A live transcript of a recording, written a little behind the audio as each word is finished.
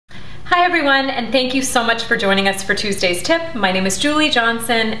Hi everyone, and thank you so much for joining us for Tuesday's tip. My name is Julie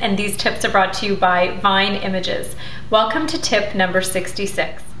Johnson, and these tips are brought to you by Vine Images. Welcome to tip number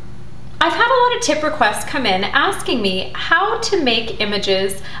 66. I've had a lot of tip requests come in asking me how to make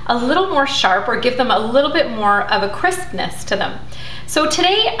images a little more sharp or give them a little bit more of a crispness to them. So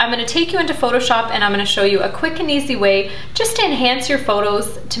today I'm going to take you into Photoshop and I'm going to show you a quick and easy way just to enhance your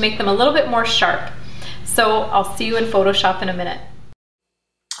photos to make them a little bit more sharp. So I'll see you in Photoshop in a minute.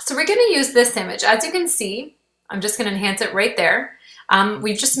 So we're going to use this image. As you can see, I'm just going to enhance it right there.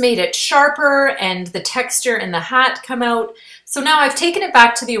 We've just made it sharper and the texture and the hat come out. So now I've taken it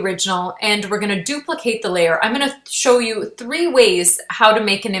back to the original and we're going to duplicate the layer. I'm going to show you 3 ways how to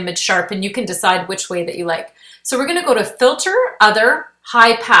make an image sharp, and you can decide which way that you like. So we're going to go to Filter, Other,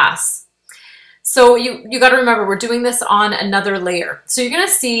 High Pass. So you got to remember we're doing this on another layer. So you're going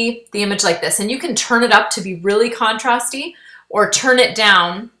to see the image like this, and you can turn it up to be really contrasty or turn it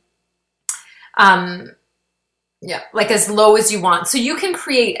down like as low as you want. So you can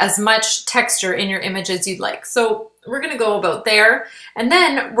create as much texture in your image as you'd like. So we're going to go about there, and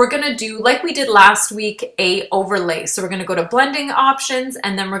then we're going to do, like we did last week, a overlay. So we're going to go to blending options,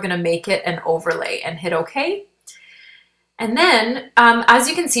 and then we're going to make it an overlay and hit OK. And then as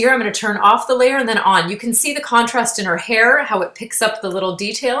you can see here, I'm going to turn off the layer and then on. You can see the contrast in her hair, how it picks up the little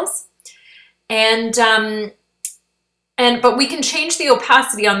details. But we can change the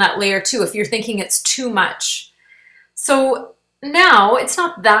opacity on that layer too if you're thinking it's too much. So now it's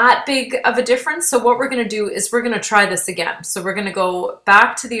not that big of a difference. So what we're going to do is we're going to try this again. So we're going to go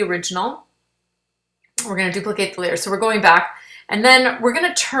back to the original. We're going to duplicate the layer. So we're going back, and then we're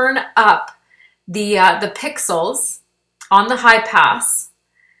going to turn up the pixels on the high pass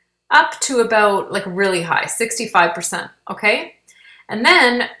up to about like really high, 65%. Okay. And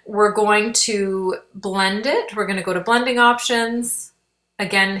then we're going to blend it. We're going to go to blending options.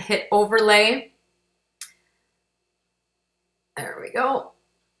 Again, hit overlay. There we go.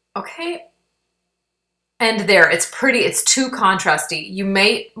 Okay. And there, it's pretty, it's too contrasty. You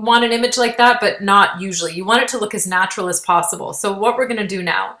may want an image like that, but not usually. You want it to look as natural as possible. So what we're going to do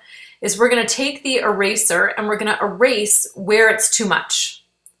now is we're going to take the eraser and we're going to erase where it's too much.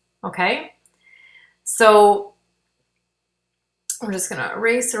 Okay. So we're just going to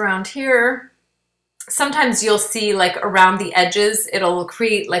erase around here. Sometimes you'll see like around the edges, it'll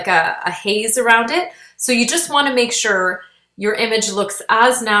create like a haze around it. So you just want to make sure your image looks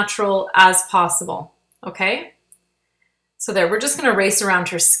as natural as possible. Okay. So there, we're just going to erase around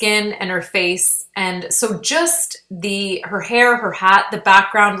her skin and her face. And so just her hair, her hat, the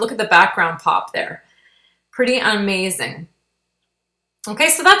background, look at the background pop there. Pretty amazing. Okay.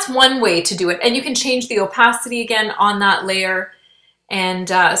 So that's one way to do it. And you can change the opacity again on that layer. And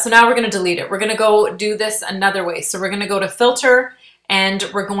so now we're going to delete it. We're going to go do this another way. So we're going to go to Filter, and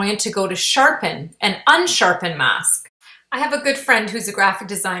we're going to go to Sharpen and Unsharpen Mask. I have a good friend who's a graphic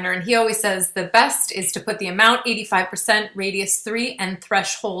designer, and he always says the best is to put the amount 85%, radius 3, and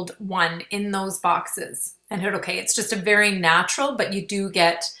threshold 1 in those boxes. And hit OK. It's just a very natural, but you do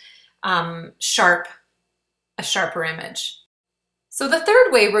get a sharper image. So the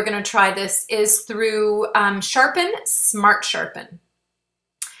third way we're going to try this is through Sharpen, Smart Sharpen.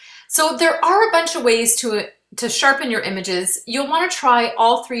 So there are a bunch of ways to sharpen your images. You'll want to try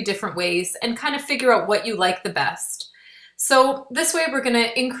all 3 different ways and kind of figure out what you like the best. So this way we're going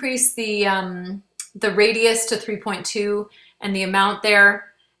to increase the radius to 3.2 and the amount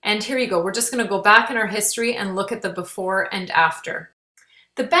there. And here you go. We're just going to go back in our history and look at the before and after.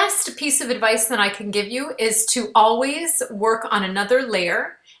 The best piece of advice that I can give you is to always work on another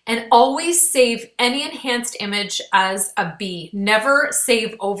layer and always save any enhanced image as a B. Never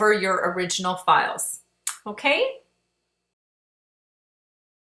save over your original files. Okay?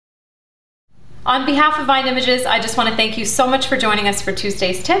 On behalf of Vine Images, I just want to thank you so much for joining us for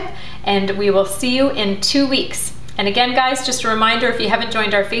Tuesday's tip, and we will see you in 2 weeks. And again, guys, just a reminder, if you haven't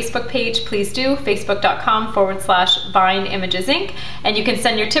joined our Facebook page, please do, facebook.com/Vine Images Inc. And you can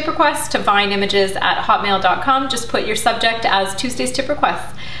send your tip requests to vineimages@hotmail.com. Just put your subject as Tuesday's tip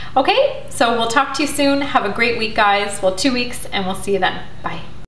requests. Okay, so we'll talk to you soon. Have a great week, guys. Well, 2 weeks, and we'll see you then. Bye.